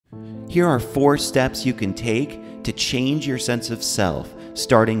Here are 4 steps you can take to change your sense of self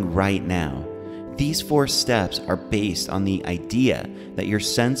starting right now. These 4 steps are based on the idea that your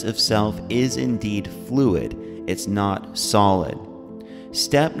sense of self is indeed fluid, it's not solid.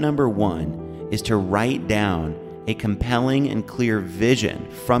 Step number 1 is to write down a compelling and clear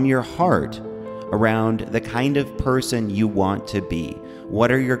vision from your heart around the kind of person you want to be. What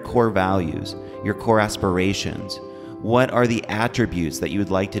are your core values, your core aspirations? What are the attributes that you would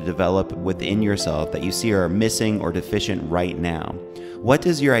like to develop within yourself that you see are missing or deficient right now? What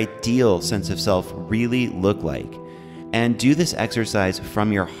does your ideal sense of self really look like? And do this exercise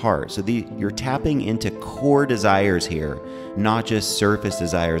from your heart. So you're tapping into core desires here, not just surface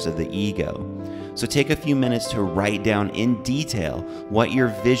desires of the ego. So take a few minutes to write down in detail what your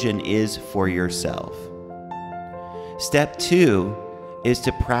vision is for yourself. Step 2 is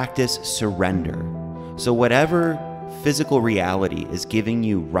to practice surrender. So whatever physical reality is giving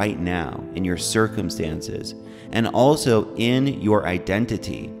you right now in your circumstances, and also in your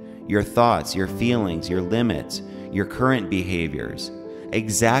identity, your thoughts, your feelings, your limits, your current behaviors,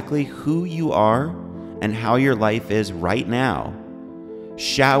 exactly who you are and how your life is right now,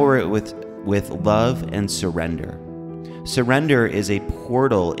 shower it with love and surrender. Surrender is a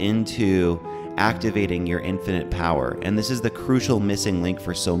portal into activating your infinite power, and this is the crucial missing link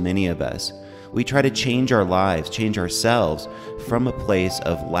for so many of us. We try to change our lives, change ourselves from a place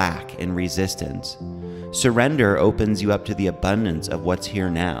of lack and resistance. Surrender opens you up to the abundance of what's here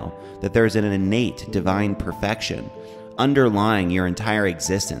now, that there's an innate divine perfection underlying your entire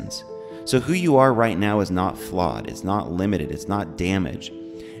existence. So who you are right now is not flawed, it's not limited, it's not damaged.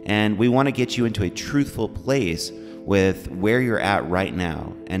 And we want to get you into a truthful place with where you're at right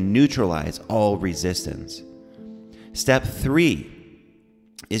now and neutralize all resistance. Step 3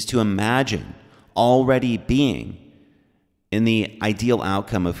 is to imagine already being in the ideal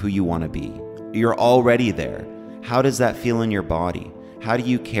outcome of who you want to be. You're already there. How does that feel in your body? How do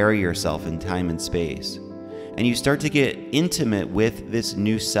you carry yourself in time and space? And you start to get intimate with this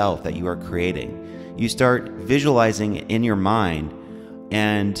new self that you are creating. You start visualizing it in your mind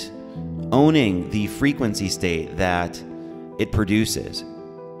and owning the frequency state that it produces.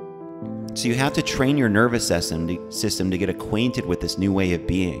 So you have to train your nervous system to get acquainted with this new way of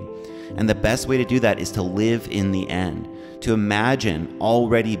being. And the best way to do that is to live in the end, to imagine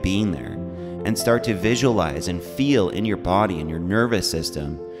already being there, and start to visualize and feel in your body and your nervous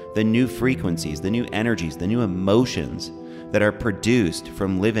system the new frequencies, the new energies, the new emotions that are produced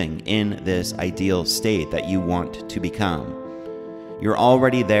from living in this ideal state that you want to become. You're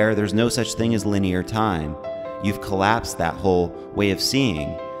already there. There's no such thing as linear time. You've collapsed that whole way of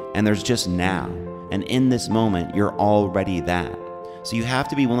seeing, and there's just now. And in this moment, you're already that. So you have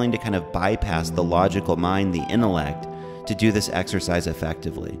to be willing to kind of bypass the logical mind, the intellect, to do this exercise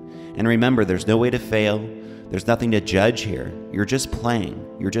effectively. And remember, there's no way to fail. There's nothing to judge here. You're just playing.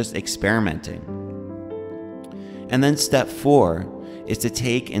 You're just experimenting. And then step 4 is to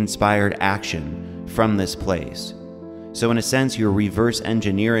take inspired action from this place. So in a sense, you're reverse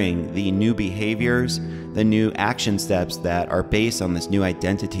engineering the new behaviors, the new action steps that are based on this new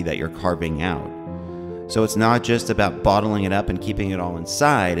identity that you're carving out. So it's not just about bottling it up and keeping it all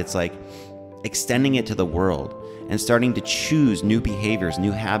inside. It's like extending it to the world and starting to choose new behaviors,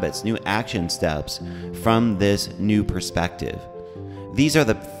 new habits, new action steps from this new perspective. These are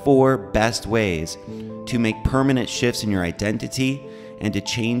the 4 best ways to make permanent shifts in your identity and to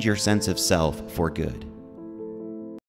change your sense of self for good.